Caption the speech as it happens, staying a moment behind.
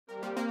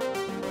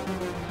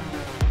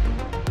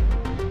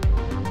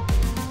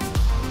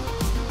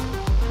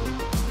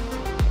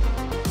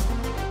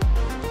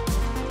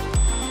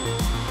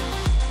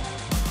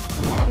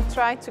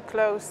try to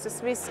close the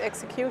Swiss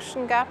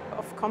execution gap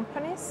of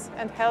companies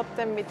and help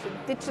them with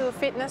a digital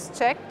fitness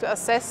check to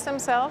assess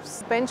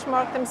themselves,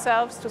 benchmark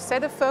themselves, to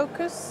set a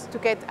focus, to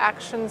get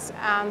actions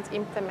and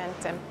implement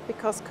them.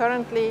 Because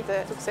currently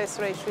the success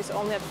ratio is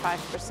only at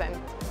 5%.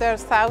 There are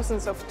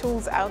thousands of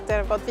tools out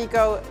there, but we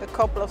go a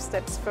couple of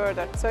steps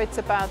further. So it's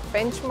about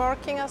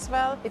benchmarking as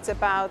well. It's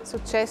about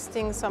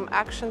suggesting some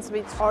actions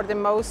which are the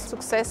most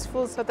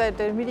successful so that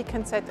they really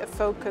can set a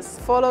focus,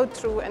 follow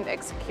through and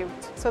execute.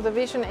 So the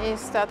vision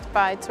is that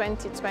by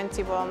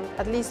 2021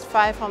 at least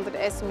 500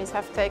 SMEs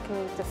have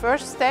taken the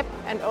first step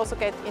and also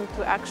get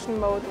into action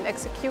mode and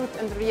execute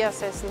and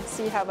reassess and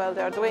see how well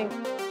they are doing.